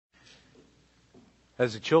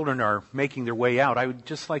As the children are making their way out, I would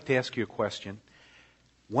just like to ask you a question.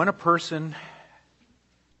 When a person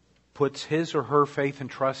puts his or her faith and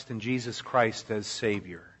trust in Jesus Christ as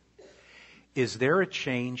Savior, is there a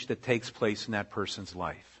change that takes place in that person's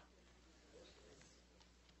life?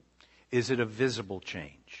 Is it a visible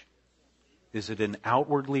change? Is it an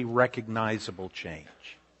outwardly recognizable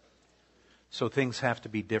change? So things have to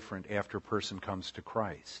be different after a person comes to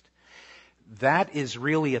Christ. That is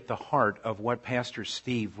really at the heart of what Pastor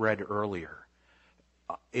Steve read earlier.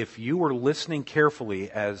 If you were listening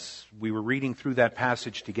carefully as we were reading through that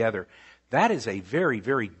passage together, that is a very,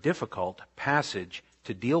 very difficult passage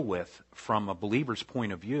to deal with from a believer's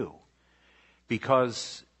point of view.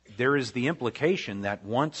 Because there is the implication that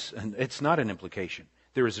once, and it's not an implication,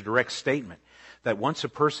 there is a direct statement, that once a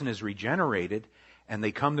person is regenerated and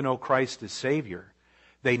they come to know Christ as Savior,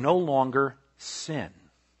 they no longer sin.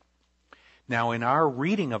 Now, in our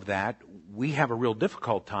reading of that, we have a real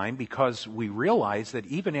difficult time because we realize that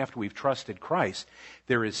even after we've trusted Christ,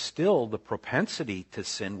 there is still the propensity to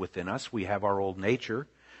sin within us. We have our old nature.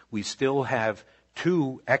 We still have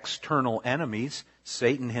two external enemies,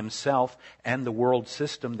 Satan himself and the world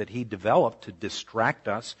system that he developed to distract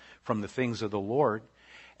us from the things of the Lord.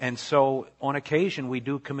 And so, on occasion, we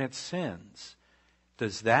do commit sins.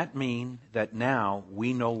 Does that mean that now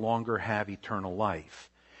we no longer have eternal life?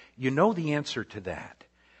 You know the answer to that.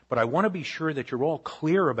 But I want to be sure that you're all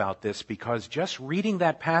clear about this, because just reading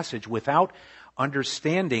that passage without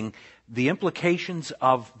understanding the implications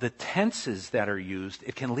of the tenses that are used,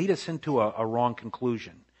 it can lead us into a wrong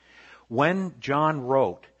conclusion. When John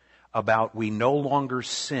wrote about we no longer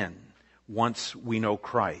sin once we know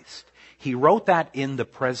Christ, he wrote that in the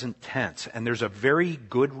present tense, and there's a very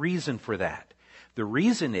good reason for that. The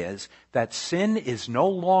reason is that sin is no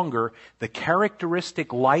longer the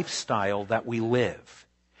characteristic lifestyle that we live.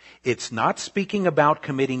 It's not speaking about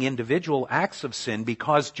committing individual acts of sin,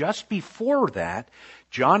 because just before that,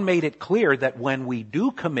 John made it clear that when we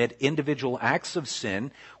do commit individual acts of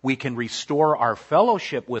sin, we can restore our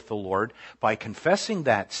fellowship with the Lord by confessing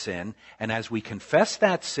that sin. And as we confess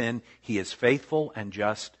that sin, He is faithful and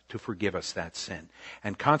just to forgive us that sin,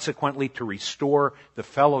 and consequently to restore the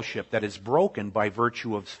fellowship that is broken by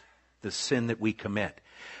virtue of the sin that we commit.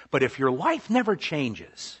 But if your life never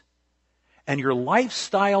changes, and your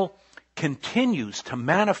lifestyle continues to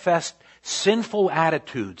manifest sinful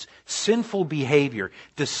attitudes, sinful behavior,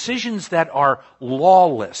 decisions that are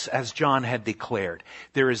lawless, as John had declared,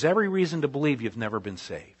 there is every reason to believe you've never been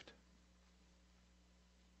saved.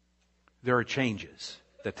 There are changes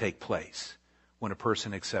that take place when a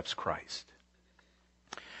person accepts Christ.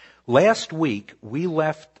 Last week, we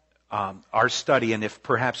left our study, and if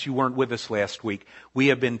perhaps you weren't with us last week, we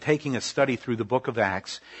have been taking a study through the book of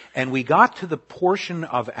Acts, and we got to the portion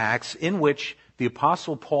of Acts in which the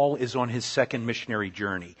Apostle Paul is on his second missionary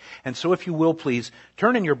journey. And so if you will, please,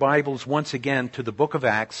 turn in your Bibles once again to the book of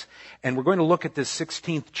Acts, and we're going to look at this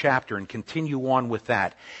 16th chapter and continue on with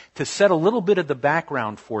that. To set a little bit of the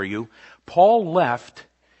background for you, Paul left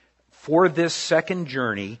for this second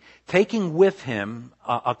journey, taking with him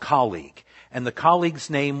a colleague. And the colleague's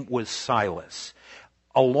name was Silas.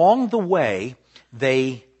 Along the way,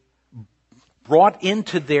 they brought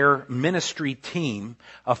into their ministry team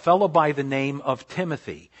a fellow by the name of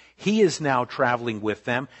Timothy. He is now traveling with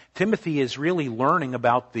them. Timothy is really learning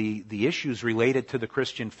about the issues related to the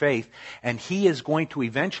Christian faith, and he is going to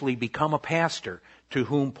eventually become a pastor to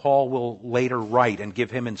whom Paul will later write and give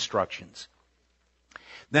him instructions.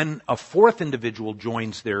 Then a fourth individual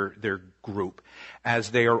joins their group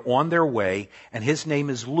as they are on their way, and his name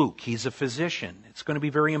is Luke. He's a physician. It's going to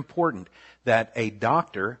be very important that a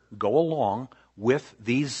doctor go along with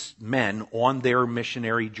these men on their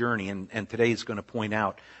missionary journey, and today is going to point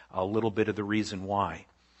out a little bit of the reason why.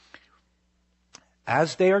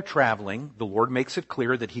 As they are traveling, the Lord makes it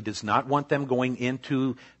clear that He does not want them going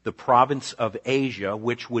into the province of Asia,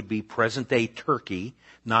 which would be present-day Turkey,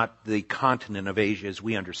 not the continent of Asia as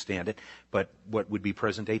we understand it, but what would be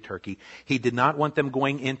present-day Turkey. He did not want them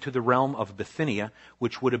going into the realm of Bithynia,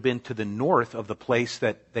 which would have been to the north of the place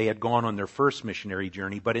that they had gone on their first missionary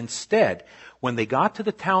journey. But instead, when they got to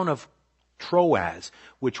the town of Troas,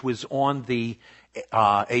 which was on the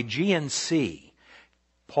Aegean Sea,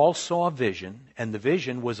 Paul saw a vision, and the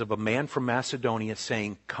vision was of a man from Macedonia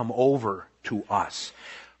saying, "Come over to us."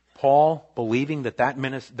 Paul, believing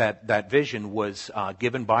that vision was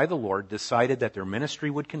given by the Lord, decided that their ministry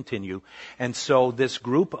would continue. And so this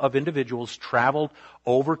group of individuals traveled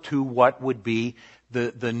over to what would be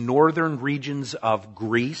the northern regions of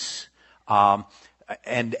Greece.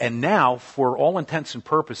 And now, for all intents and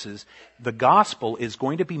purposes, the gospel is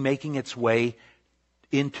going to be making its way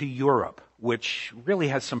into Europe, which really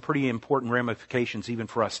has some pretty important ramifications even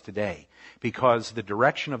for us today, because the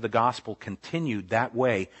direction of the gospel continued that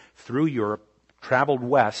way through Europe, traveled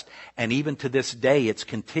west, and even to this day it's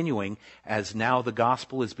continuing as now the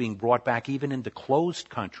gospel is being brought back even into closed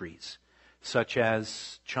countries such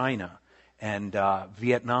as China and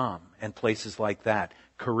Vietnam and places like that,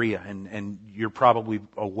 Korea, and you're probably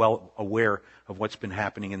well aware of what's been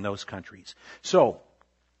happening in those countries. So,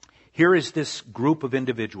 here is this group of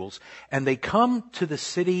individuals, and they come to the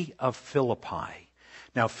city of Philippi.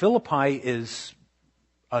 Now, Philippi is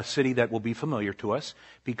a city that will be familiar to us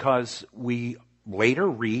because we later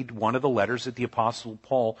read one of the letters that the Apostle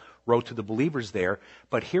Paul wrote to the believers there.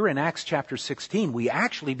 But here in Acts chapter 16, we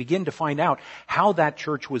actually begin to find out how that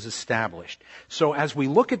church was established. So as we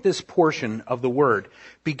look at this portion of the Word,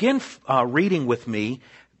 begin reading with me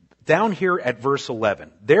down here at verse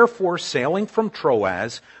 11. Therefore, sailing from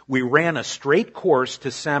Troas, we ran a straight course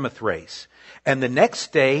to Samothrace, and the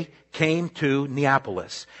next day came to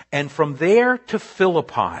Neapolis, and from there to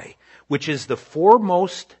Philippi, which is the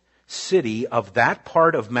foremost city of that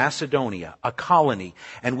part of Macedonia, a colony,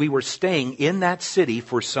 and we were staying in that city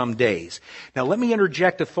for some days. Now let me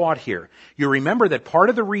interject a thought here. You remember that part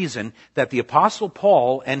of the reason that the Apostle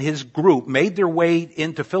Paul and his group made their way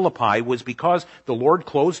into Philippi was because the Lord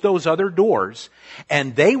closed those other doors,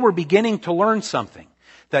 and they were beginning to learn something.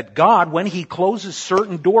 That God, when He closes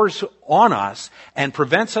certain doors on us and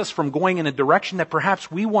prevents us from going in a direction that perhaps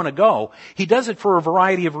we want to go, He does it for a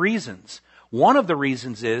variety of reasons. One of the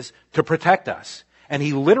reasons is to protect us. And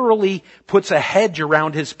He literally puts a hedge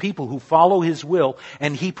around His people who follow His will,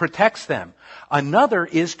 and He protects them. Another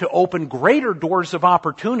is to open greater doors of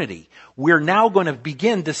opportunity. We're now going to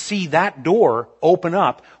begin to see that door open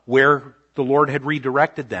up where the Lord had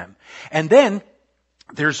redirected them. And then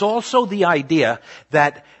there's also the idea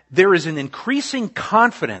that there is an increasing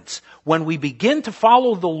confidence when we begin to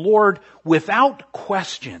follow the Lord without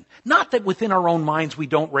question. Not that within our own minds we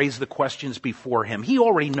don't raise the questions before Him. He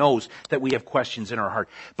already knows that we have questions in our heart.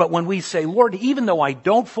 But when we say, Lord, even though I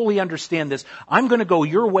don't fully understand this, I'm going to go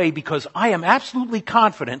your way because I am absolutely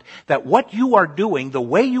confident that what you are doing, the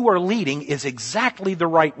way you are leading, is exactly the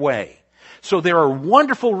right way. So there are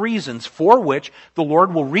wonderful reasons for which the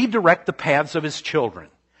Lord will redirect the paths of His children.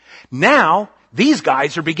 Now, these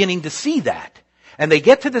guys are beginning to see that. And they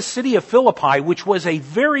get to the city of Philippi, which was a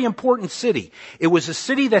very important city. It was a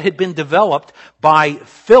city that had been developed by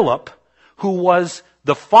Philip, who was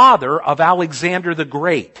the father of Alexander the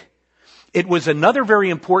Great. It was another very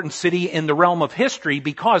important city in the realm of history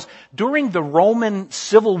because during the Roman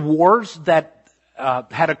civil wars that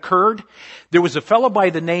had occurred, there was a fellow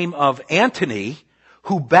by the name of Antony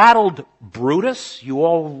who battled Brutus. You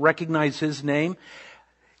all recognize his name.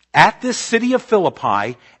 At this city of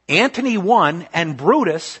Philippi, Antony won and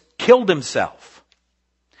Brutus killed himself.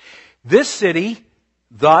 This city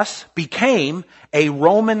thus became a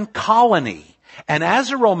Roman colony. And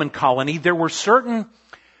as a Roman colony, there were certain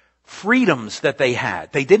freedoms that they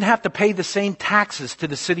had. They didn't have to pay the same taxes to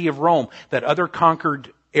the city of Rome that other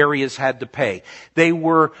conquered areas had to pay. They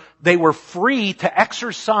were free to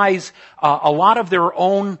exercise a lot of their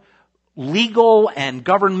own legal and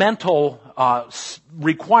governmental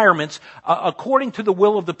requirements according to the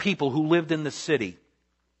will of the people who lived in the city.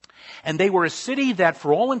 And they were a city that,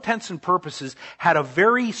 for all intents and purposes, had a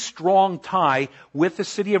very strong tie with the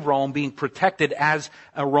city of Rome, being protected as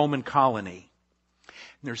a Roman colony.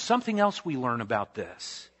 And there's something else we learn about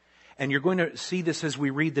this. And you're going to see this as we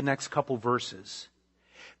read the next couple verses.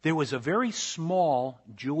 There was a very small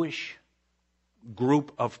Jewish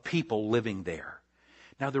group of people living there.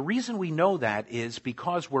 Now, the reason we know that is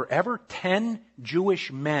because wherever 10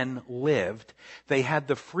 Jewish men lived, they had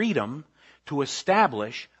the freedom to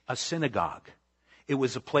establish a synagogue. It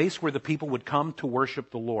was a place where the people would come to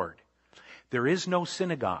worship the Lord. There is no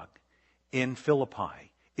synagogue in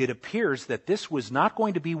Philippi. It appears that this was not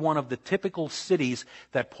going to be one of the typical cities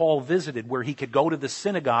that Paul visited, where he could go to the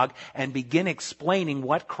synagogue and begin explaining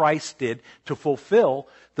what Christ did to fulfill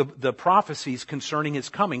the prophecies concerning His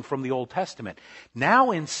coming from the Old Testament. Now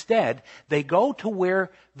instead, they go to where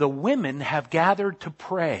the women have gathered to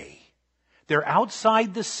pray. They're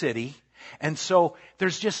outside the city, and so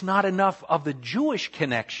there's just not enough of the Jewish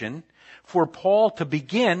connection for Paul to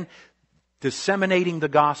begin disseminating the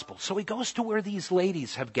gospel. So he goes to where these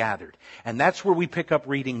ladies have gathered. And that's where we pick up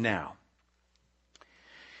reading now.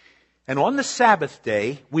 And on the Sabbath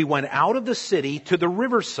day, we went out of the city to the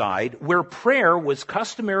riverside where prayer was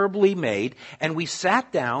customarily made, and we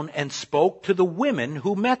sat down and spoke to the women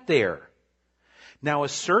who met there. Now a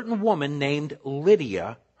certain woman named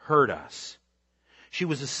Lydia heard us. She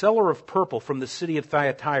was a seller of purple from the city of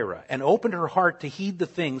Thyatira, and opened her heart to heed the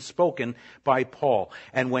things spoken by Paul.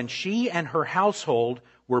 And when she and her household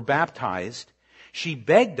were baptized, she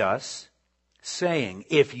begged us, saying,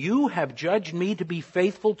 if you have judged me to be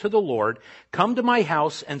faithful to the Lord, come to my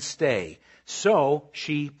house and stay. So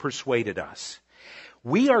she persuaded us.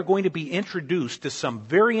 We are going to be introduced to some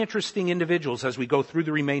very interesting individuals as we go through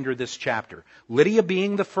the remainder of this chapter. Lydia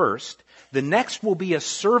being the first. The next will be a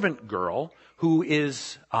servant girl who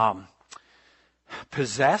is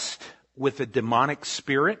possessed with a demonic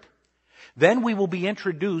spirit. Then we will be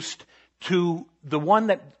introduced to the one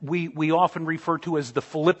that we often refer to as the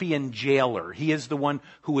Philippian jailer. He is the one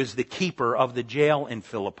who is the keeper of the jail in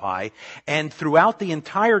Philippi. And throughout the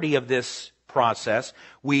entirety of this process,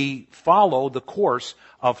 we follow the course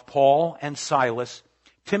of Paul and Silas,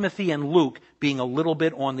 Timothy and Luke being a little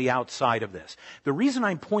bit on the outside of this. The reason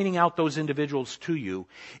I'm pointing out those individuals to you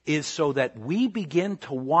is so that we begin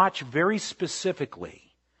to watch very specifically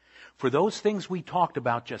for those things we talked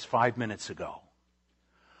about just 5 minutes ago.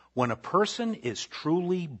 When a person is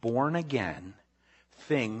truly born again,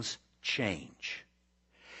 things change.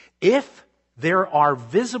 If there are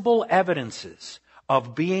visible evidences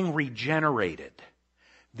of being regenerated,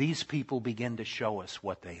 these people begin to show us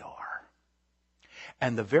what they are.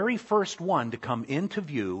 And the very first one to come into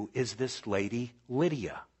view is this lady,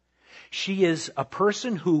 Lydia. She is a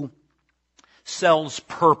person who sells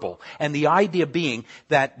purple. And the idea being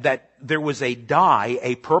that there was a dye,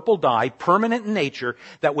 a purple dye, permanent in nature,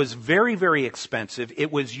 that was very, very expensive.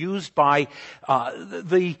 It was used by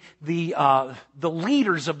the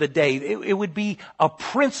leaders of the day. It would be a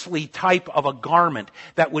princely type of a garment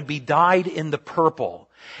that would be dyed in the purple.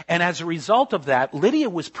 And as a result of that, Lydia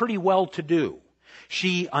was pretty well to do.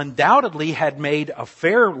 She undoubtedly had made a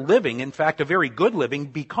fair living, in fact, a very good living,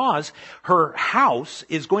 because her house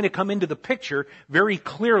is going to come into the picture very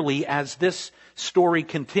clearly as this story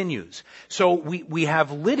continues. So we have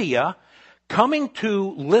Lydia coming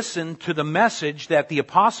to listen to the message that the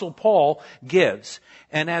Apostle Paul gives.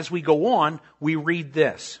 And as we go on, we read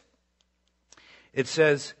this. It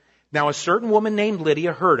says, now a certain woman named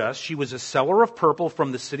Lydia heard us. She was a seller of purple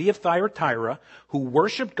from the city of Thyatira, who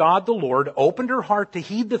worshipped God the Lord, opened her heart to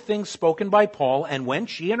heed the things spoken by Paul, and when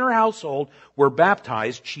she and her household were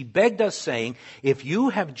baptized, she begged us, saying, if you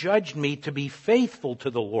have judged me to be faithful to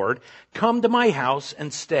the Lord, come to my house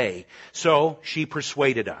and stay. So she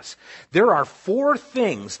persuaded us. There are 4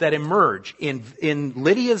 things that emerge in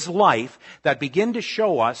Lydia's life that begin to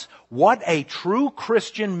show us what a true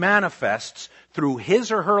Christian manifests through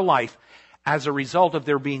his or her life as a result of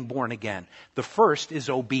their being born again. The first is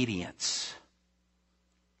obedience.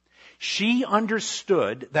 She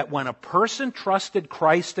understood that when a person trusted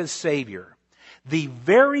Christ as Savior, the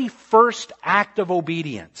very first act of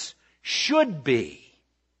obedience should be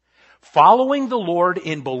following the Lord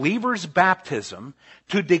in believers' baptism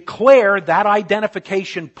to declare that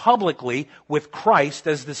identification publicly with Christ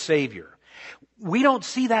as the Savior. We don't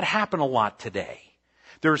see that happen a lot today.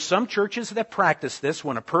 There are some churches that practice this.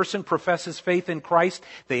 When a person professes faith in Christ,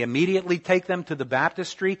 they immediately take them to the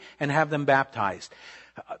baptistry and have them baptized.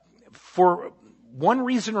 For one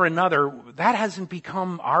reason or another, that hasn't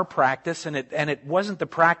become our practice, and it wasn't the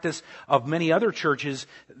practice of many other churches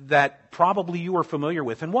that probably you are familiar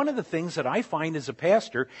with. And one of the things that I find as a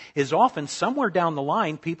pastor is often somewhere down the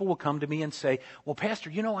line, people will come to me and say, well,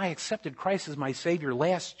 Pastor, I accepted Christ as my Savior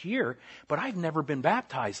last year, but I've never been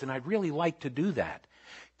baptized, and I'd really like to do that.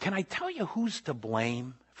 Can I tell you who's to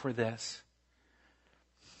blame for this?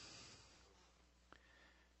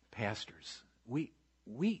 Pastors.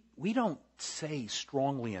 We don't say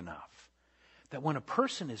strongly enough that when a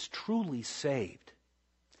person is truly saved,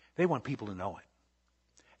 they want people to know it.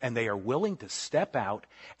 And they are willing to step out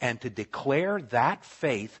and to declare that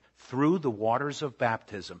faith through the waters of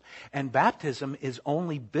baptism. And baptism is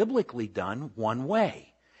only biblically done one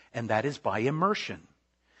way, and that is by immersion.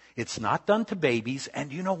 It's not done to babies.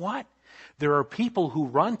 And you know what? There are people who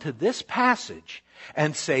run to this passage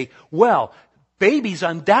and say, well, babies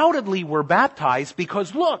undoubtedly were baptized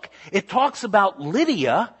because, look, it talks about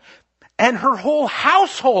Lydia and her whole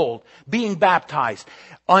household being baptized.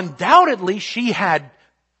 Undoubtedly, she had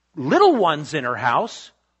little ones in her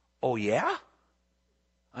house. Oh, yeah?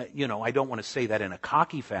 I don't want to say that in a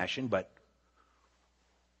cocky fashion, but,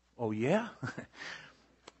 oh, yeah?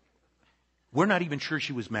 We're not even sure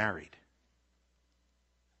she was married.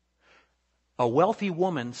 A wealthy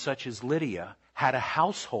woman such as Lydia had a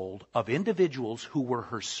household of individuals who were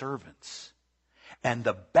her servants. And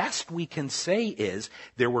the best we can say is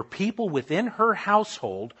there were people within her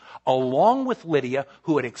household, along with Lydia,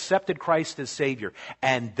 who had accepted Christ as Savior.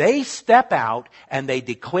 And they step out and they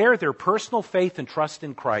declare their personal faith and trust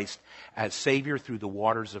in Christ as Savior through the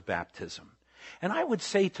waters of baptism. And I would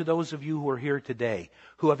say to those of you who are here today,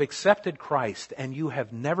 who have accepted Christ and you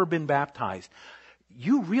have never been baptized,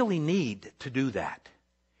 you really need to do that.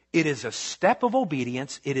 It is a step of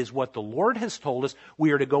obedience. It is what the Lord has told us.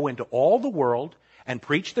 We are to go into all the world and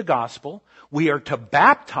preach the gospel. We are to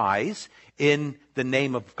baptize in the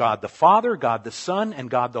name of God the Father, God the Son, and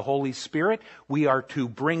God the Holy Spirit. We are to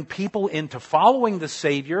bring people into following the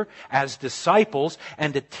Savior as disciples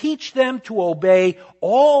and to teach them to obey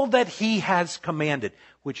all that He has commanded,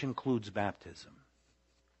 which includes baptism.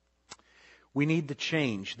 We need to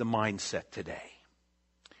change the mindset today.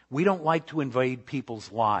 We don't like to invade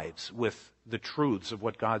people's lives with the truths of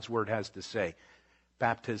what God's Word has to say.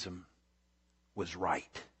 Baptism was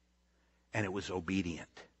right, and it was obedient.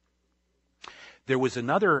 There was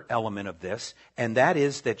another element of this, and that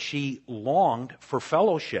is that she longed for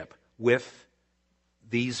fellowship with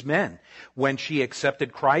these men. When she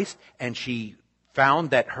accepted Christ and she found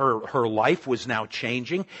that her life was now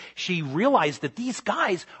changing, she realized that these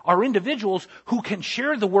guys are individuals who can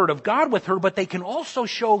share the Word of God with her, but they can also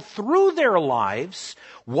show through their lives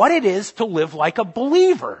what it is to live like a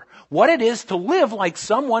believer, what it is to live like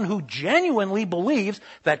someone who genuinely believes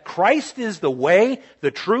that Christ is the way,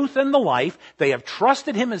 the truth, and the life. They have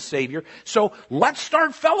trusted Him as Savior, so let's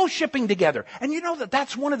start fellowshipping together. And you know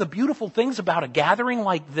that's one of the beautiful things about a gathering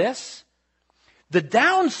like this? The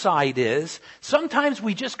downside is sometimes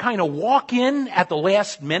we just kind of walk in at the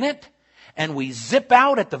last minute and we zip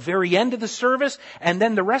out at the very end of the service, and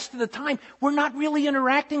then the rest of the time we're not really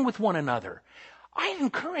interacting with one another. I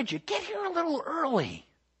encourage you, get here a little early.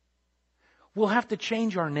 We'll have to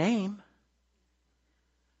change our name.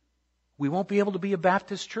 We won't be able to be a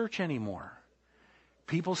Baptist church anymore.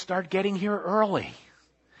 People start getting here early.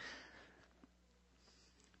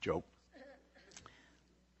 Joke.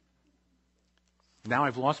 Now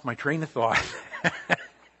I've lost my train of thought.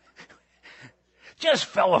 Just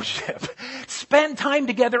fellowship. Spend time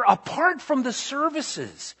together apart from the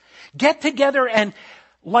services. Get together and,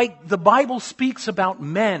 like the Bible speaks about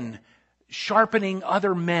men sharpening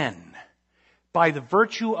other men by the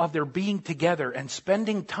virtue of their being together and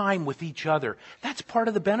spending time with each other. That's part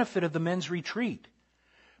of the benefit of the men's retreat.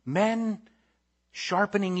 Men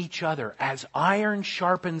sharpening each other as iron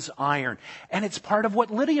sharpens iron. And it's part of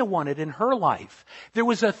what Lydia wanted in her life. There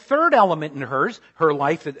was a third element in her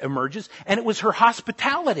life that emerges, and it was her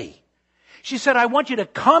hospitality. She said, I want you to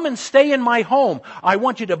come and stay in my home. I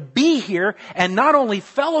want you to be here and not only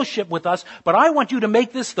fellowship with us, but I want you to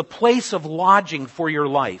make this the place of lodging for your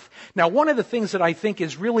life. Now, one of the things that I think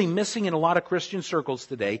is really missing in a lot of Christian circles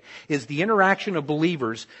today is the interaction of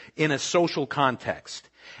believers in a social context.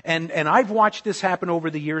 And I've watched this happen over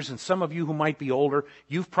the years, and some of you who might be older,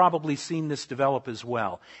 you've probably seen this develop as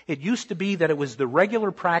well. It used to be that it was the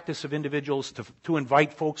regular practice of individuals to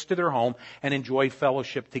invite folks to their home and enjoy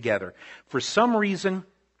fellowship together. For some reason,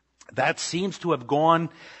 that seems to have gone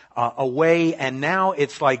away, and now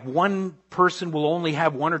it's like one person will only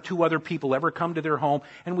have one or two other people ever come to their home,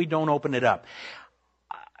 and we don't open it up.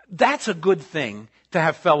 That's a good thing, to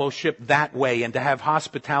have fellowship that way and to have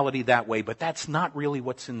hospitality that way, but that's not really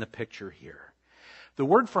what's in the picture here. The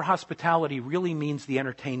word for hospitality really means the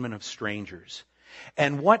entertainment of strangers.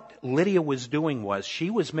 And what Lydia was doing was she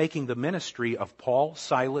was making the ministry of Paul,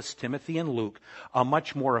 Silas, Timothy, and Luke a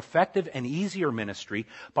much more effective and easier ministry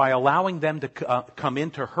by allowing them to come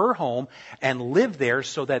into her home and live there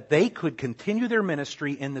so that they could continue their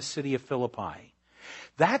ministry in the city of Philippi.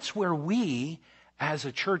 That's where we, as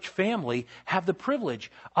a church family, have the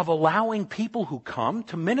privilege of allowing people who come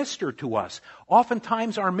to minister to us.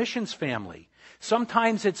 Oftentimes our missions family.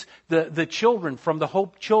 Sometimes it's the children from the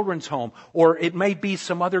Hope Children's Home, or it may be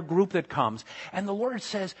some other group that comes. And the Lord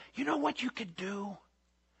says, you know what you could do?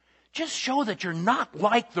 Just show that you're not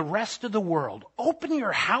like the rest of the world. Open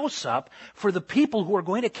your house up for the people who are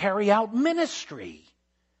going to carry out ministry.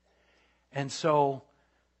 And so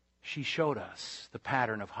she showed us the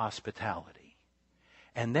pattern of hospitality.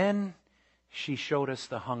 And then she showed us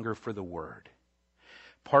the hunger for the Word.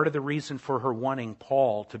 Part of the reason for her wanting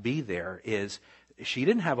Paul to be there is she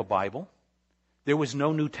didn't have a Bible. There was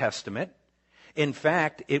no New Testament. In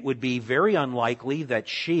fact, it would be very unlikely that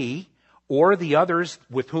she or the others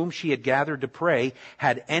with whom she had gathered to pray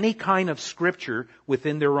had any kind of scripture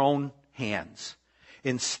within their own hands.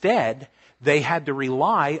 Instead, they had to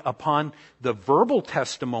rely upon the verbal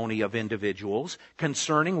testimony of individuals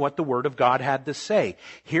concerning what the Word of God had to say.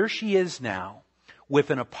 Here she is now with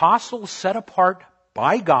an apostle set apart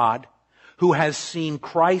by God who has seen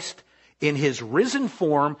Christ in his risen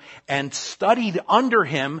form and studied under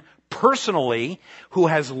him personally, who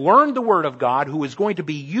has learned the Word of God, who is going to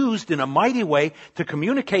be used in a mighty way to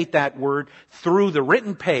communicate that Word through the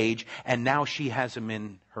written page, and now she has him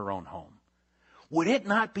in her own home. Would it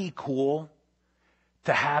not be cool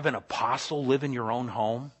to have an apostle live in your own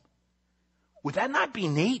home? Would that not be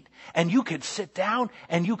neat? And you could sit down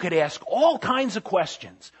and you could ask all kinds of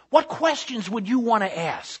questions. What questions would you want to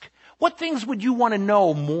ask? What things would you want to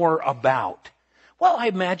know more about? Well, I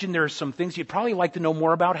imagine there are some things you'd probably like to know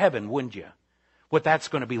more about heaven, wouldn't you? What that's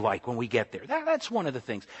going to be like when we get there. That's one of the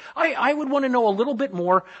things. I would want to know a little bit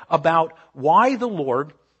more about why the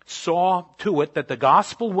Lord saw to it that the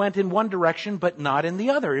gospel went in one direction but not in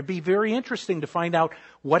the other. It'd be very interesting to find out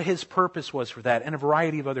what his purpose was for that, and a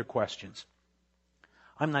variety of other questions.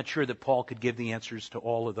 I'm not sure that Paul could give the answers to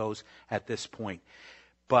all of those at this point.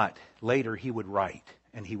 But later he would write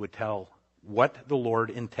and he would tell what the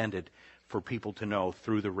Lord intended for people to know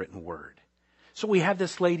through the written word. So we have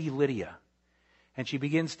this lady Lydia, and she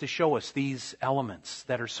begins to show us these elements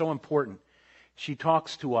that are so important. She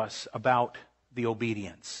talks to us about the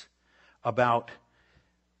obedience, about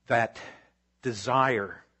that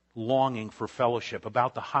desire, longing for fellowship,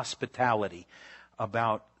 about the hospitality,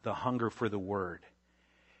 about the hunger for the word.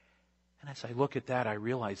 And as I look at that, I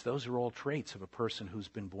realize those are all traits of a person who's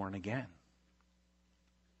been born again.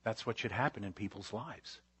 That's what should happen in people's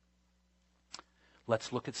lives.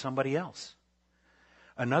 Let's look at somebody else.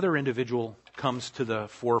 Another individual comes to the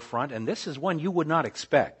forefront, and this is one you would not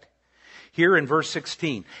expect. Here in verse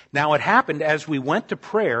 16, now it happened as we went to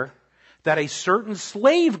prayer that a certain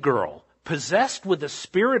slave girl, possessed with the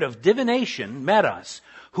spirit of divination, met us,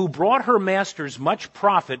 who brought her masters much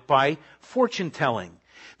profit by fortune-telling.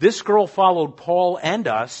 This girl followed Paul and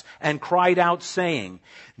us and cried out, saying,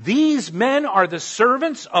 "These men are the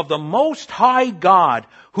servants of the Most High God,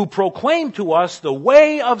 who proclaim to us the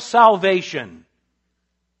way of salvation."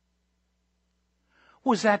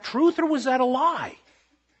 Was that truth or was that a lie?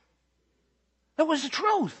 That was the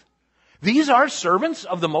truth. These are servants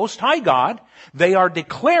of the Most High God. They are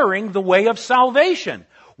declaring the way of salvation.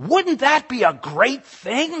 Wouldn't that be a great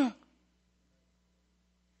thing?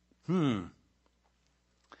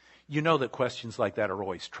 You know that questions like that are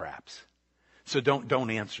always traps. So don't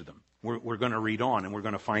answer them. We're going to read on and we're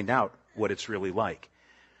going to find out what it's really like.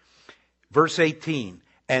 Verse 18,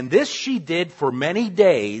 and this she did for many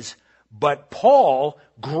days, but Paul,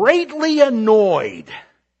 greatly annoyed,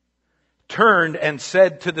 turned and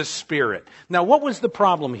said to the Spirit. Now, what was the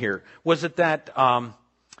problem here? Was it that a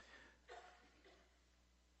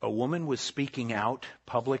woman was speaking out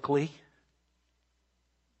publicly?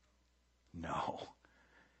 No.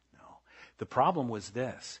 The problem was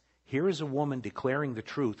this. Here is a woman declaring the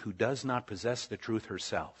truth who does not possess the truth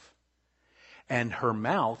herself. And her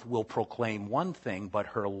mouth will proclaim one thing, but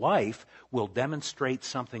her life will demonstrate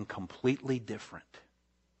something completely different.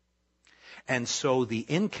 And so the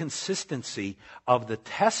inconsistency of the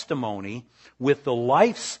testimony with the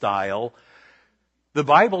lifestyle, the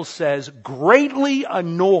Bible says, greatly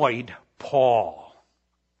annoyed Paul.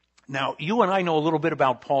 Now, you and I know a little bit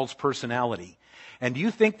about Paul's personality. And do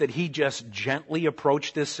you think that he just gently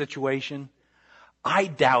approached this situation? I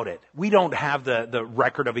doubt it. We don't have the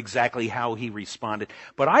record of exactly how he responded.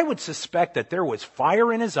 But I would suspect that there was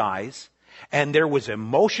fire in his eyes and there was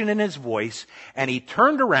emotion in his voice, and he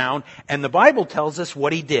turned around, and the Bible tells us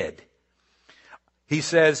what he did. He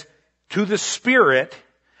says, "To the Spirit,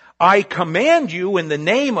 I command you in the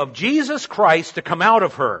name of Jesus Christ to come out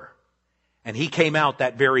of her." And he came out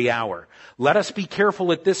that very hour. Let us be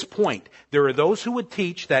careful at this point. There are those who would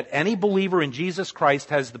teach that any believer in Jesus Christ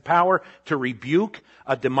has the power to rebuke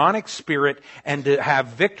a demonic spirit and to have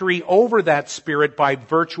victory over that spirit by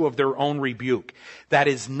virtue of their own rebuke. That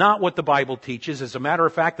is not what the Bible teaches. As a matter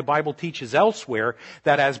of fact, the Bible teaches elsewhere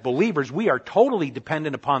that as believers, we are totally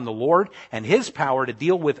dependent upon the Lord and His power to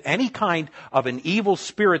deal with any kind of an evil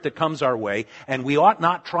spirit that comes our way, and we ought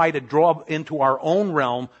not try to draw into our own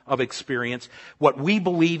realm of experience what we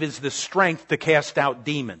believe is the strength to cast out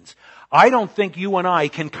demons. I don't think you and I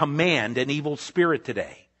can command an evil spirit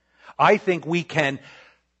today. I think we can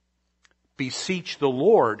beseech the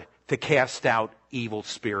Lord to cast out evil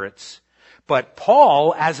spirits. But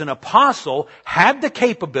Paul, as an apostle, had the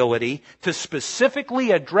capability to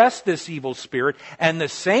specifically address this evil spirit, and the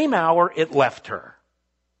same hour it left her.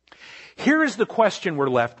 Here is the question we're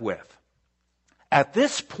left with. At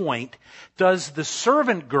this point, does the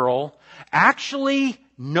servant girl actually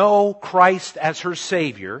know Christ as her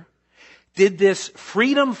Savior? Did this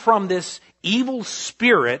freedom from this evil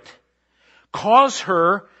spirit cause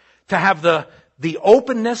her to have the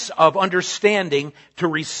openness of understanding to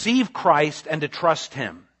receive Christ and to trust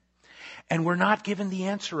Him? And we're not given the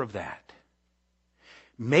answer of that.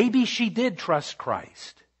 Maybe she did trust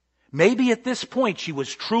Christ. Maybe at this point she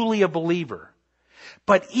was truly a believer.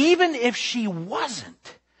 But even if she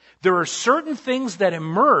wasn't, there are certain things that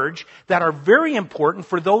emerge that are very important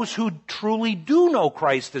for those who truly do know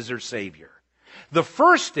Christ as their Savior. The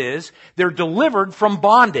first is they're delivered from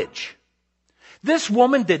bondage. This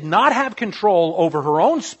woman did not have control over her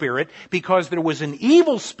own spirit because there was an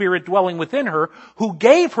evil spirit dwelling within her who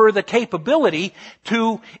gave her the capability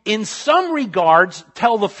to, in some regards,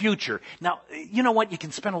 tell the future. Now, you know what? You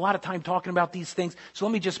can spend a lot of time talking about these things, so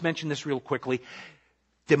let me just mention this real quickly.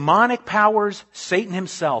 Demonic powers, Satan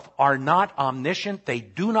himself, are not omniscient. They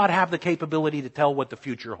do not have the capability to tell what the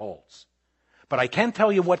future holds. But I can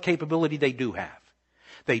tell you what capability they do have.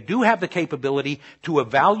 They do have the capability to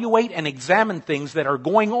evaluate and examine things that are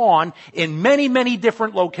going on in many, many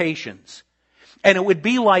different locations. And it would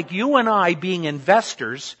be like you and I being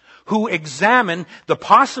investors who examine the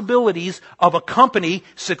possibilities of a company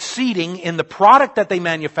succeeding in the product that they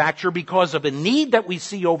manufacture because of a need that we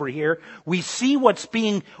see over here. We see what's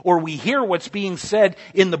being, or we hear what's being said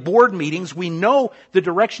in the board meetings. We know the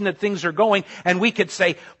direction that things are going, and we could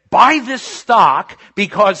say, buy this stock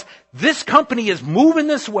because this company is moving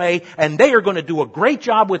this way and they are going to do a great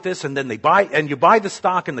job with this. And then you buy the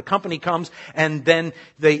stock and the company comes and then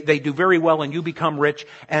they do very well and you become rich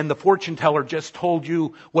and the fortune teller just told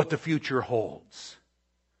you what the future holds.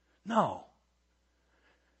 No.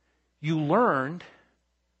 You learned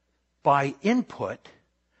by input,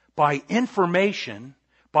 by information,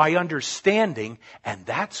 by understanding, and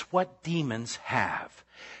that's what demons have.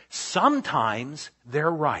 Sometimes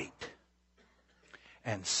they're right,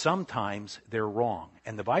 and sometimes they're wrong.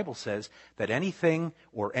 And the Bible says that anything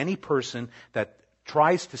or any person that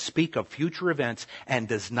tries to speak of future events and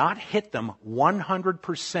does not hit them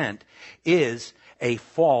 100% is a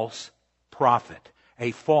false prophet,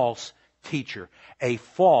 a false teacher, a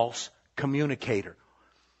false communicator.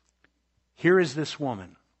 Here is this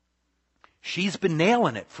woman. She's been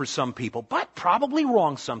nailing it for some people, but probably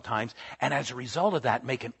wrong sometimes, and as a result of that,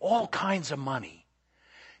 making all kinds of money.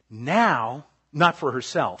 Now, not for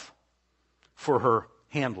herself, for her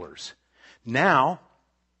handlers. Now,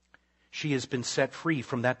 she has been set free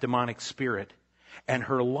from that demonic spirit, and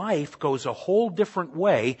her life goes a whole different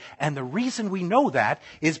way, and the reason we know that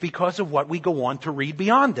is because of what we go on to read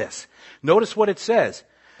beyond this. Notice what it says.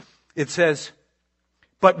 It says,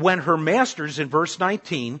 but when her masters, in verse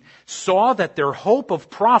 19, saw that their hope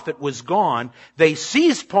of profit was gone, they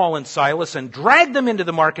seized Paul and Silas and dragged them into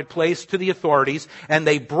the marketplace to the authorities, and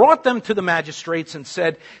they brought them to the magistrates and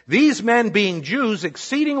said, these men, being Jews,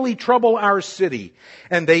 exceedingly trouble our city,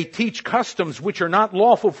 and they teach customs which are not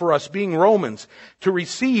lawful for us, being Romans, to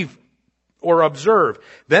receive or observe.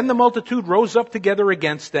 Then the multitude rose up together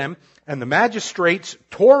against them, and the magistrates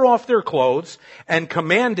tore off their clothes and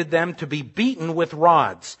commanded them to be beaten with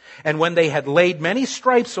rods. And when they had laid many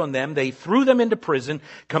stripes on them, they threw them into prison,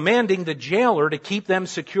 commanding the jailer to keep them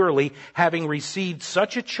securely. Having received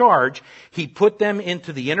such a charge, he put them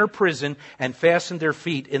into the inner prison and fastened their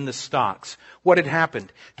feet in the stocks. What had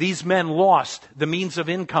happened? These men lost the means of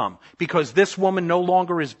income because this woman no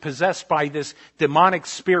longer is possessed by this demonic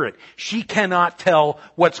spirit. She cannot tell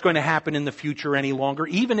what's going to happen in the future any longer,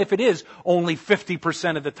 even if it is only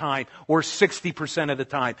 50% of the time or 60% of the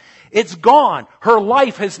time. It's gone. Her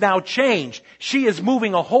life has now changed. She is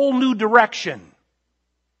moving a whole new direction.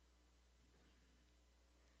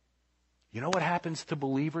 You know what happens to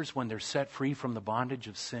believers when they're set free from the bondage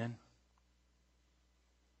of sin?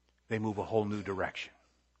 They move a whole new direction.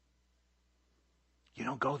 You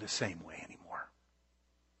don't go the same way anymore.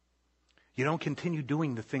 You don't continue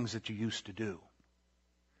doing the things that you used to do.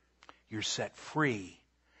 You're set free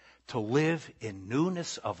to live in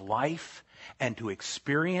newness of life and to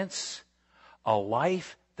experience a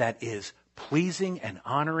life that is pleasing and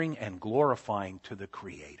honoring and glorifying to the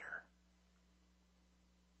Creator.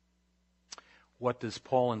 What does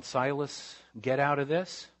Paul and Silas get out of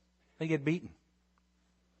this? They get beaten.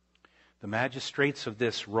 The magistrates of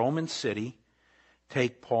this Roman city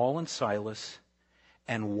take Paul and Silas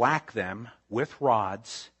and whack them with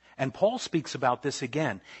rods. And Paul speaks about this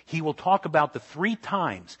again. He will talk about the 3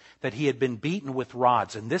 times that he had been beaten with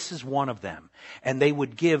rods, and this is one of them. And they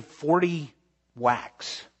would give 40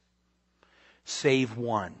 whacks, save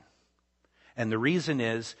one. And the reason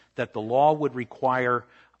is that the law would require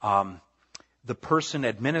the person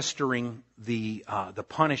administering the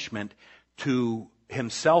punishment to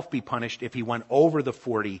himself be punished if he went over the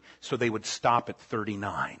 40, so they would stop at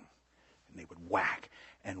 39. And they would whack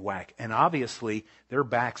and whack. And obviously, their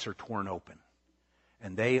backs are torn open.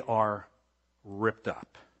 And they are ripped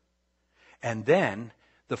up. And then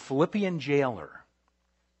the Philippian jailer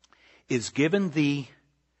is given the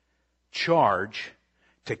charge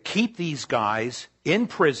to keep these guys in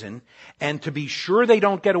prison and to be sure they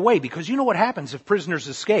don't get away. Because you know what happens if prisoners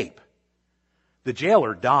escape? The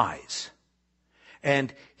jailer dies.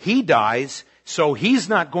 And he dies, so he's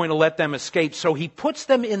not going to let them escape. So he puts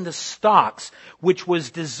them in the stocks, which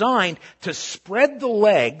was designed to spread the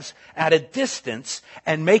legs at a distance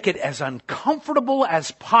and make it as uncomfortable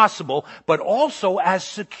as possible, but also as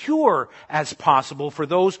secure as possible for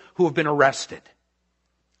those who have been arrested.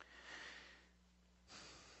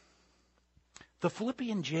 The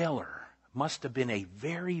Philippian jailer must have been a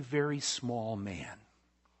very, very small man,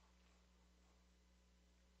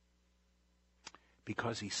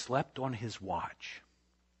 because he slept on his watch.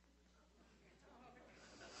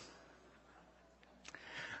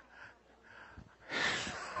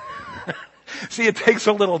 See, it takes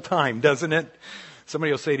a little time, doesn't it?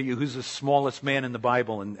 Somebody will say to you, who's the smallest man in the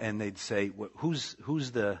Bible? And they'd say, who's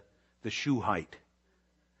the Shuhite?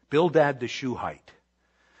 Bildad the Shuhite.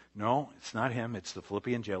 No, it's not him. It's the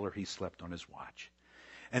Philippian jailer. He slept on his watch.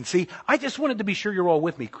 And see, I just wanted to be sure you're all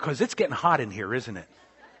with me, because it's getting hot in here, isn't it?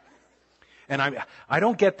 And I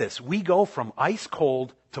don't get this. We go from ice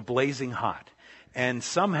cold to blazing hot. And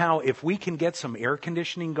somehow, if we can get some air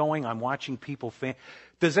conditioning going, I'm watching people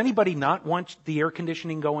Does anybody not want the air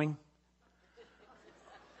conditioning going?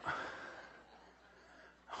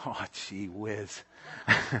 Oh, gee whiz.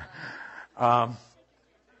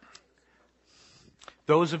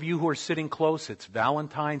 Those of you who are sitting close, it's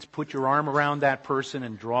Valentine's. Put your arm around that person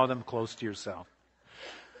and draw them close to yourself.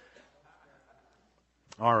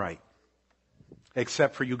 All right.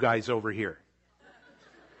 Except for you guys over here.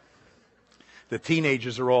 The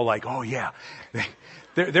teenagers are all like, oh yeah.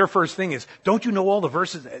 Their first thing is, don't you know all the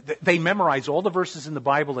verses? They memorize all the verses in the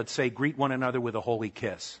Bible that say, greet one another with a holy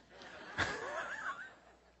kiss.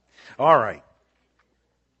 All right.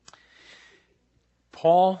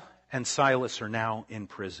 Paul and Silas are now in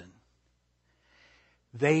prison.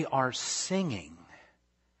 They are singing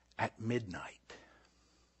at midnight.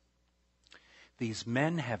 These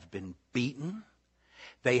men have been beaten.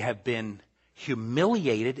 They have been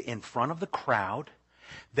humiliated in front of the crowd.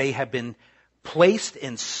 They have been placed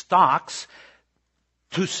in stocks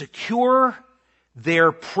to secure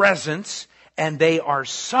their presence, and they are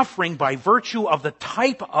suffering by virtue of the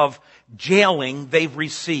type of jailing they've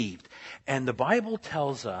received. And the Bible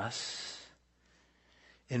tells us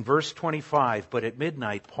in verse 25, but at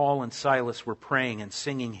midnight Paul and Silas were praying and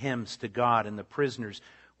singing hymns to God, and the prisoners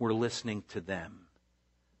were listening to them.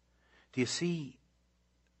 Do you see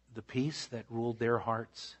the peace that ruled their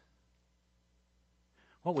hearts?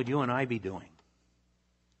 What would you and I be doing?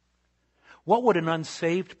 What would an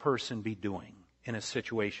unsaved person be doing in a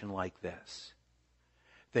situation like this?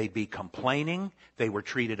 They'd be complaining. They were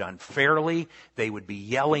treated unfairly. They would be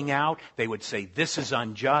yelling out. They would say, this is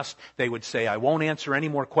unjust. They would say, I won't answer any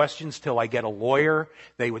more questions till I get a lawyer.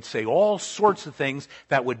 They would say all sorts of things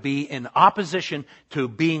that would be in opposition to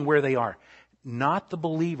being where they are. Not the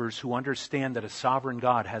believers who understand that a sovereign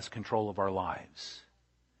God has control of our lives,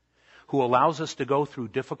 who allows us to go through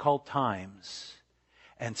difficult times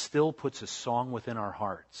and still puts a song within our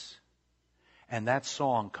hearts. And that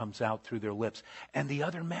song comes out through their lips. And the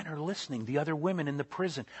other men are listening. The other women in the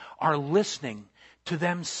prison are listening to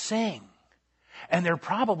them sing. And they're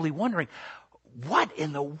probably wondering, what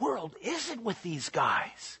in the world is it with these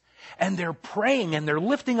guys? And they're praying and they're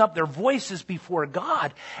lifting up their voices before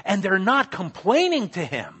God, and they're not complaining to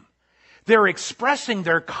Him. They're expressing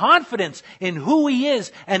their confidence in who He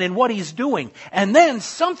is and in what He's doing. And then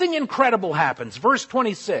something incredible happens. Verse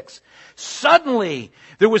 26. Suddenly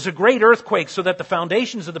there was a great earthquake, so that the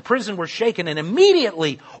foundations of the prison were shaken, and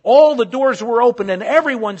immediately all the doors were opened and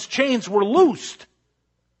everyone's chains were loosed.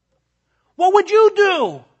 What would you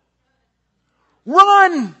do?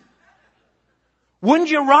 Run!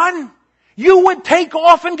 Wouldn't you run? You would take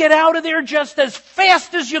off and get out of there just as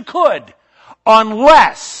fast as you could,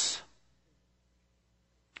 unless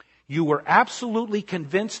you were absolutely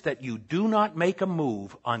convinced that you do not make a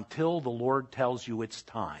move until the Lord tells you it's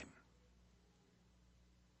time.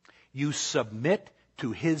 You submit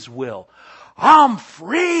to His will. I'm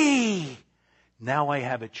free! Now I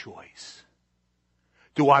have a choice.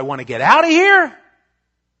 Do I want to get out of here?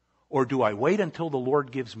 Or do I wait until the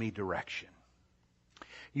Lord gives me direction?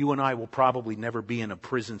 You and I will probably never be in a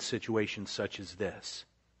prison situation such as this.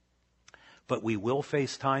 But we will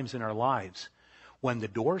face times in our lives when the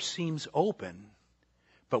door seems open,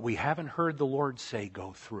 but we haven't heard the Lord say,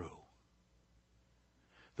 go through.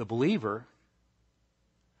 The believer,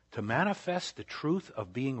 to manifest the truth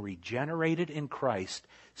of being regenerated in Christ,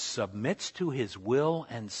 submits to His will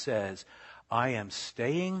and says, I am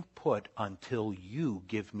staying put until you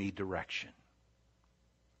give me direction.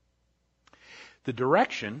 The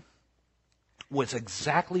direction was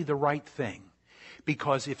exactly the right thing,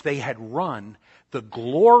 because if they had run, the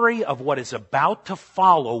glory of what is about to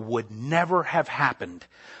follow would never have happened.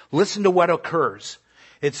 Listen to what occurs.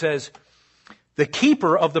 It says, the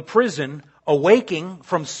keeper of the prison, awaking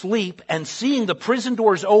from sleep and seeing the prison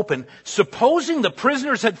doors open, supposing the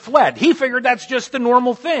prisoners had fled, he figured that's just the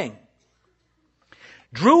normal thing,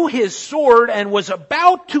 drew his sword and was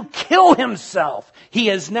about to kill himself. He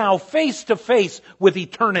is now face to face with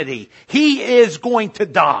eternity. He is going to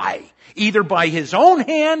die, either by his own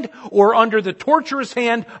hand or under the torturous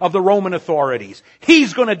hand of the Roman authorities.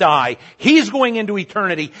 He's going to die. He's going into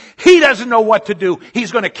eternity. He doesn't know what to do.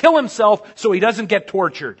 He's going to kill himself so he doesn't get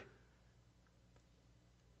tortured.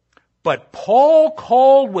 But Paul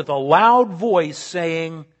called with a loud voice,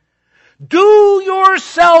 saying, do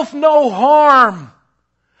yourself no harm,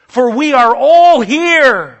 for we are all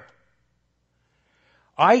here.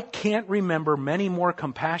 I can't remember many more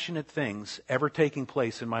compassionate things ever taking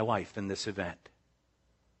place in my life than this event.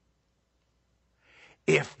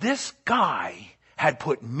 If this guy had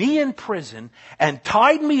put me in prison and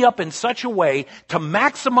tied me up in such a way to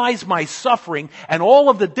maximize my suffering and all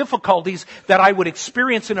of the difficulties that I would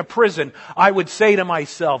experience in a prison, I would say to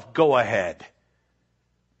myself, go ahead.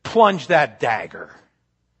 Plunge that dagger.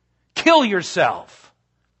 Kill yourself.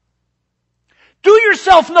 Do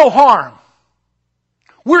yourself no harm.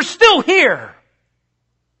 We're still here.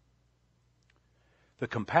 The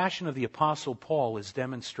compassion of the Apostle Paul is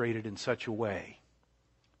demonstrated in such a way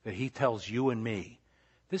that he tells you and me,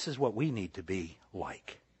 this is what we need to be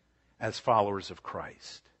like as followers of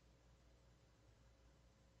Christ.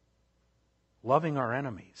 Loving our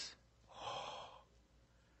enemies.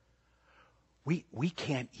 We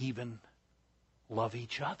can't even love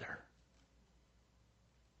each other.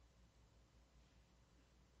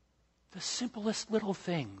 The simplest little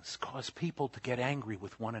things cause people to get angry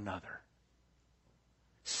with one another.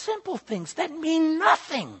 Simple things that mean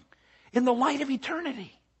nothing in the light of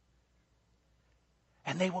eternity.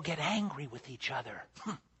 And they will get angry with each other.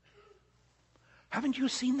 Haven't you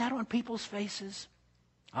seen that on people's faces?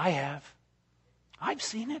 I have. I've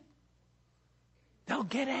seen it. They'll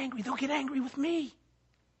get angry. They'll get angry with me.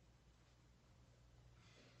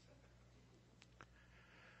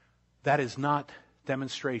 That is not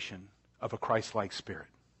demonstration of a Christ-like spirit.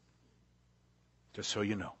 Just so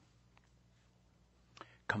you know.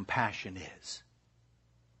 Compassion is.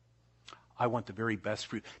 I want the very best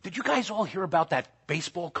for you. Did you guys all hear about that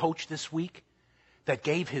baseball coach this week that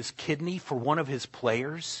gave his kidney for one of his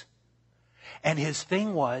players? And his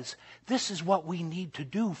thing was, this is what we need to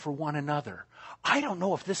do for one another. I don't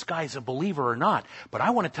know if this guy's a believer or not, but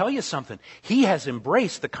I want to tell you something. He has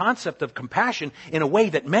embraced the concept of compassion in a way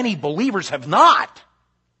that many believers have not.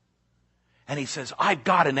 And he says, I've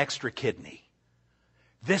got an extra kidney.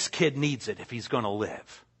 This kid needs it if he's going to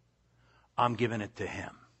live. I'm giving it to him.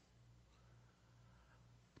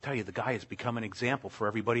 I tell you, the guy has become an example for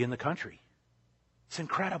everybody in the country. It's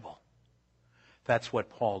incredible. That's what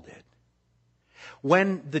Paul did.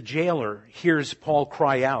 When the jailer hears Paul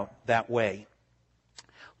cry out that way,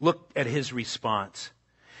 look at his response.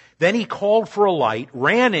 Then he called for a light,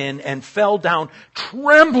 ran in, and fell down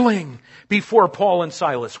trembling before Paul and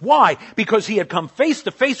Silas. Why? Because he had come face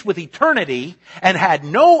to face with eternity and had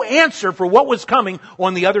no answer for what was coming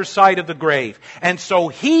on the other side of the grave. And so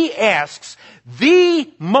he asks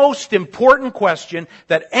the most important question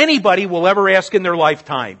that anybody will ever ask in their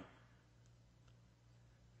lifetime.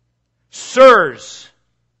 Sirs,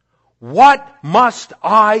 what must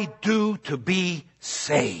I do to be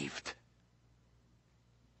saved?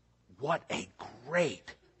 What a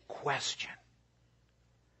great question.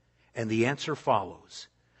 And the answer follows.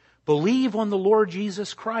 Believe on the Lord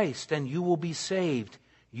Jesus Christ and you will be saved,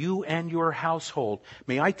 you and your household.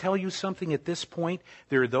 May I tell you something at this point?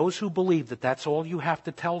 There are those who believe that that's all you have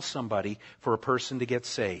to tell somebody for a person to get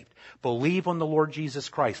saved. Believe on the Lord Jesus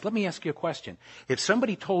Christ. Let me ask you a question. If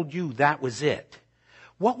somebody told you that was it,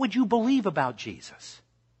 what would you believe about Jesus?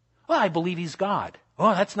 Well, I believe He's God.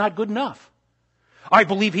 Oh, that's not good enough. I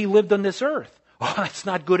believe He lived on this earth. Oh, that's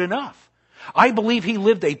not good enough. I believe He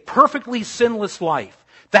lived a perfectly sinless life.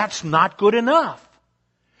 That's not good enough.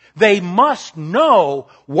 They must know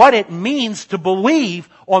what it means to believe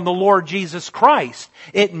on the Lord Jesus Christ.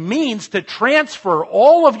 It means to transfer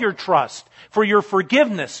all of your trust for your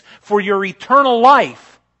forgiveness, for your eternal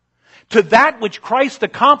life, to that which Christ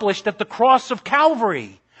accomplished at the cross of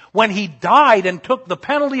Calvary. When He died and took the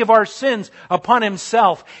penalty of our sins upon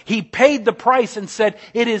Himself, He paid the price and said,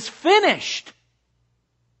 "It is finished."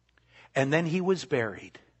 And then He was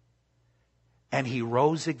buried. And He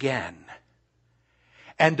rose again.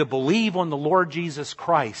 And to believe on the Lord Jesus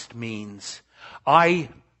Christ means I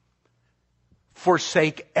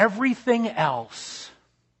forsake everything else.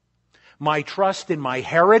 My trust in my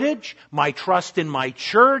heritage, my trust in my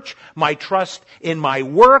church, my trust in my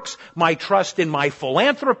works, my trust in my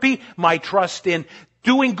philanthropy, my trust in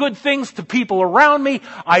doing good things to people around me.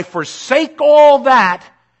 I forsake all that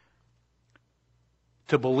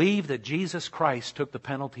to believe that Jesus Christ took the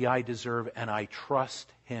penalty I deserve, and I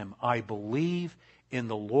trust Him. I believe in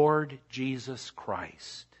the Lord Jesus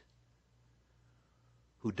Christ,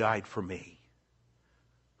 who died for me,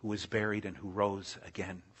 who was buried, and who rose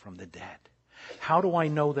again from the dead. How do I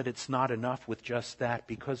know that it's not enough with just that?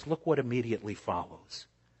 Because look what immediately follows.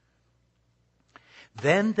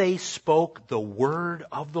 Then they spoke the word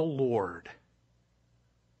of the Lord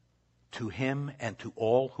to him and to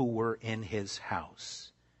all who were in his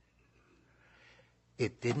house.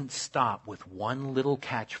 It didn't stop with one little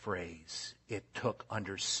catchphrase. It took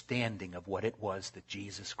understanding of what it was that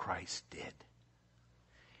Jesus Christ did.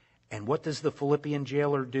 And what does the Philippian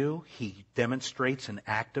jailer do? He demonstrates an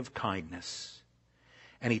act of kindness.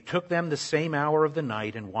 And he took them the same hour of the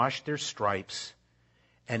night and washed their stripes.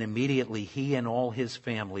 And immediately he and all his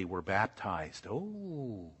family were baptized.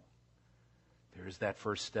 Oh, there's that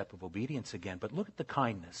first step of obedience again. But look at the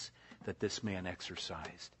kindness that this man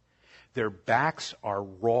exercised. Their backs are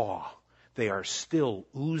raw. They are still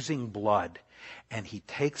oozing blood. And he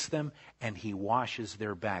takes them and he washes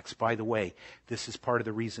their backs. By the way, this is part of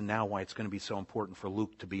the reason now why it's going to be so important for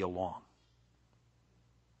Luke to be along.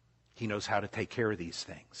 He knows how to take care of these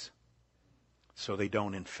things so they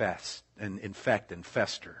don't infect and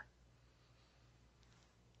fester.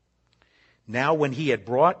 Now when he had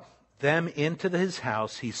brought them into his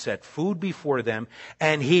house, he set food before them,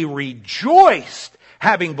 and he rejoiced,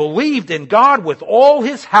 having believed in God with all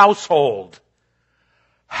his household.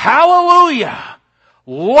 Hallelujah!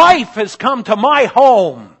 Life has come to my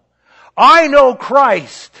home. I know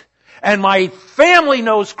Christ, and my family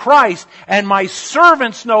knows Christ, and my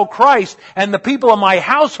servants know Christ, and the people of my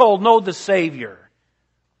household know the Savior.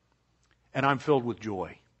 And I'm filled with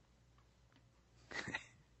joy.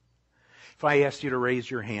 If I asked you to raise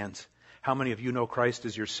your hands, how many of you know Christ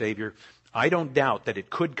as your Savior? I don't doubt that it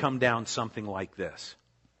could come down something like this.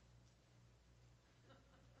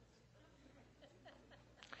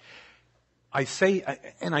 I say,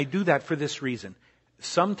 and I do that for this reason.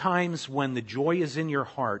 Sometimes when the joy is in your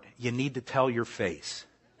heart, you need to tell your face.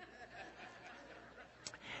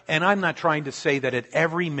 And I'm not trying to say that at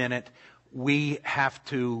every minute we have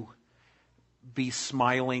to be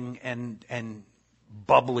smiling and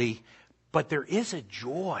bubbly, but there is a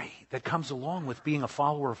joy that comes along with being a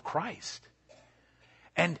follower of Christ.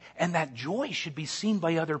 And that joy should be seen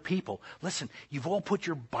by other people. Listen, you've all put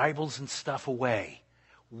your Bibles and stuff away.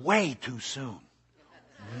 Way too soon.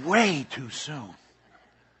 Way too soon.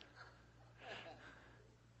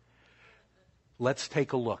 Let's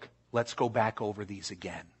take a look. Let's go back over these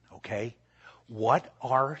again, okay? What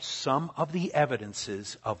are some of the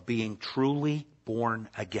evidences of being truly born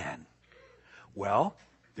again? Well,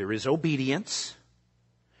 there is obedience.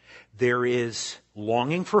 There is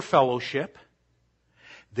longing for fellowship.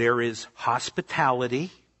 There is hospitality.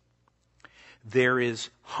 There is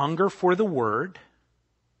hunger for the Word.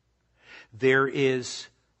 There is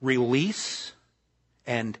release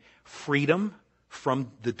and freedom from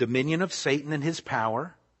the dominion of Satan and his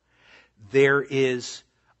power. There is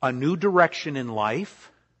a new direction in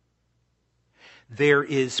life. There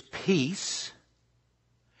is peace.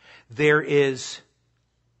 There is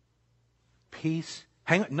peace.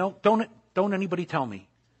 Hang on, no, don't anybody tell me.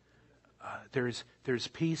 There's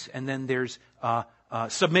peace, and then there's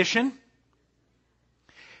submission.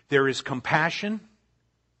 There is compassion.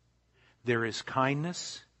 There is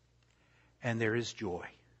kindness, and there is joy.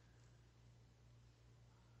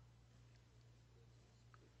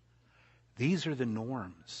 These are the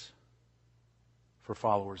norms for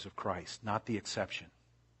followers of Christ, not the exception.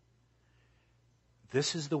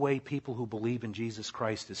 This is the way people who believe in Jesus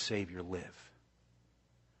Christ as Savior live.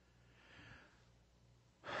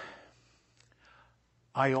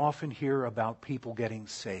 I often hear about people getting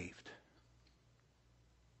saved.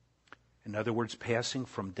 In other words, passing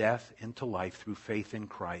from death into life through faith in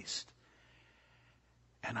Christ.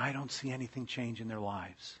 And I don't see anything change in their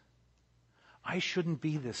lives. I shouldn't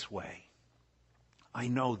be this way. I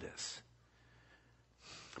know this.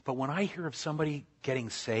 But when I hear of somebody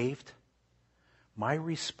getting saved, my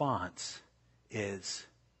response is,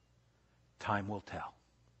 Time will tell.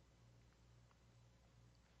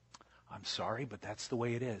 I'm sorry, but that's the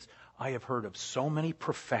way it is. I have heard of so many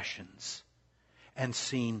professions and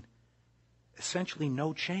seen essentially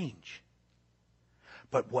no change.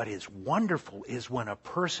 But what is wonderful is when a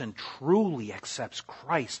person truly accepts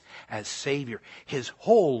Christ as Savior, his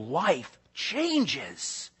whole life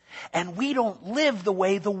changes. And we don't live the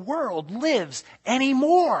way the world lives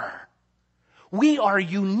anymore. We are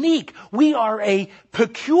unique. We are a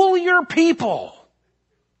peculiar people.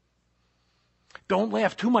 Don't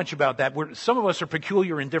laugh too much about that. Some of us are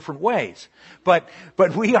peculiar in different ways. But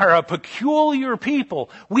we are a peculiar people.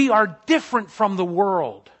 We are different from the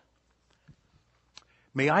world.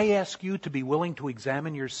 May I ask you to be willing to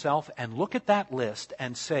examine yourself and look at that list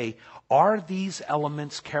and say, are these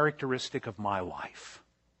elements characteristic of my life?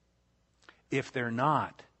 If they're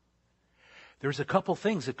not, there's a couple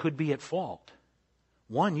things that could be at fault.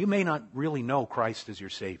 One, you may not really know Christ as your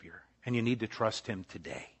Savior, and you need to trust Him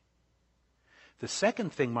today. The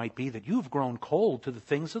second thing might be that you've grown cold to the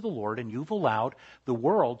things of the Lord and you've allowed the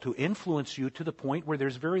world to influence you to the point where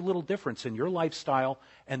there's very little difference in your lifestyle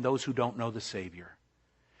and those who don't know the Savior.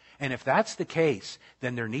 And if that's the case,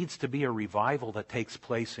 then there needs to be a revival that takes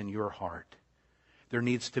place in your heart. There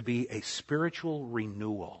needs to be a spiritual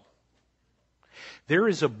renewal. There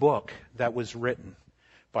is a book that was written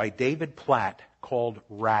by David Platt called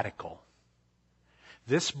Radical.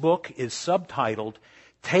 This book is subtitled,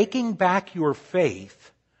 Taking Back Your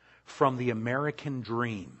Faith from the American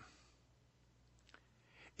Dream.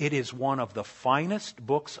 It is one of the finest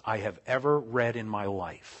books I have ever read in my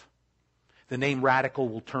life. The name Radical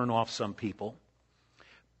will turn off some people,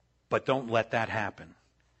 but don't let that happen.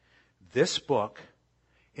 This book,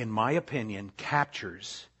 in my opinion,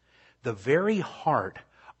 captures the very heart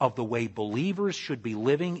of the way believers should be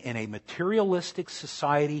living in a materialistic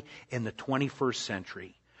society in the 21st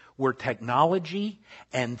century, where technology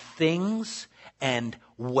and things and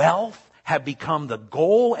wealth have become the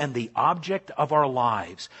goal and the object of our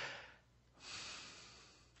lives.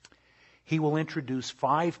 He will introduce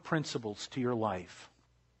 5 principles to your life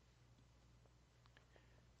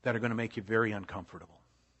that are going to make you very uncomfortable,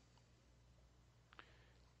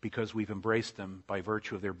 because we've embraced them by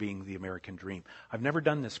virtue of their being the American dream. I've never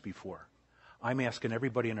done this before. I'm asking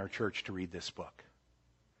everybody in our church to read this book.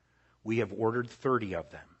 We have ordered 30 of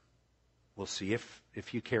them. We'll see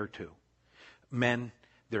if you care to. Men,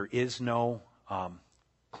 there is no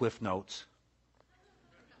Cliff Notes.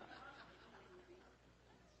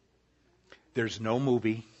 There's no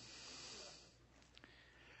movie.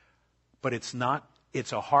 But it's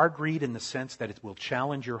a hard read in the sense that it will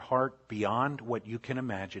challenge your heart beyond what you can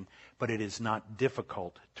imagine, but it is not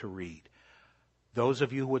difficult to read. Those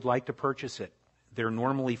of you who would like to purchase it, they're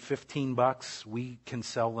normally $15. We can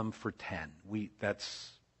sell them for $10.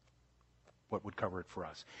 That's what would cover it for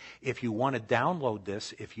us. If you want to download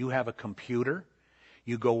this, if you have a computer,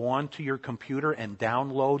 you go on to your computer and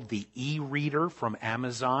download the e-reader from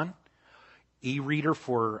Amazon, e-reader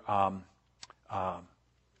for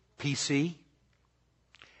PC,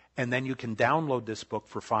 and then you can download this book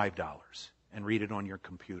for $5 and read it on your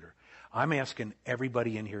computer. I'm asking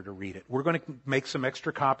everybody in here to read it. We're going to make some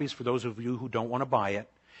extra copies for those of you who don't want to buy it,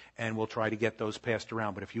 and we'll try to get those passed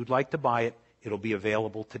around. But if you'd like to buy it, it'll be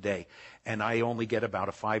available today. And I only get about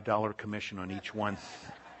a $5 commission on each one.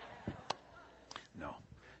 No.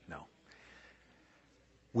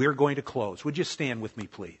 We're going to close. Would you stand with me,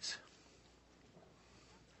 please?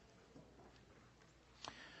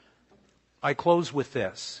 I close with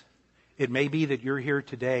this. It may be that you're here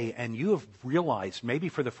today and you have realized, maybe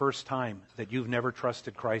for the first time, that you've never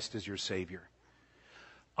trusted Christ as your Savior.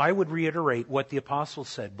 I would reiterate what the apostle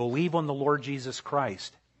said. Believe on the Lord Jesus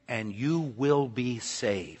Christ and you will be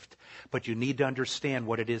saved. But you need to understand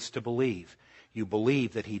what it is to believe. You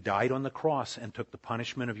believe that He died on the cross and took the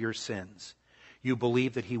punishment of your sins. You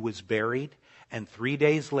believe that He was buried and 3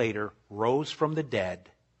 days later rose from the dead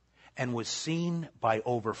and was seen by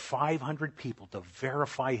over 500 people to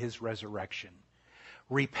verify His resurrection.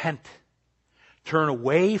 Repent. Turn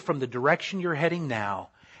away from the direction you're heading now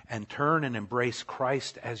and turn and embrace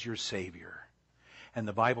Christ as your Savior. And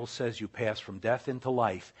the Bible says you pass from death into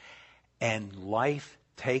life, and life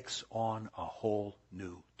takes on a whole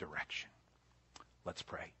new direction. Let's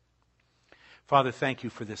pray. Father, thank you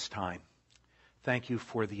for this time. Thank you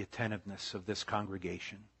for the attentiveness of this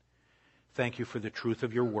congregation. Thank you for the truth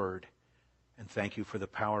of your word, and thank you for the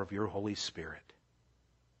power of your Holy Spirit.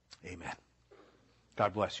 Amen.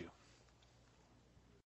 God bless you.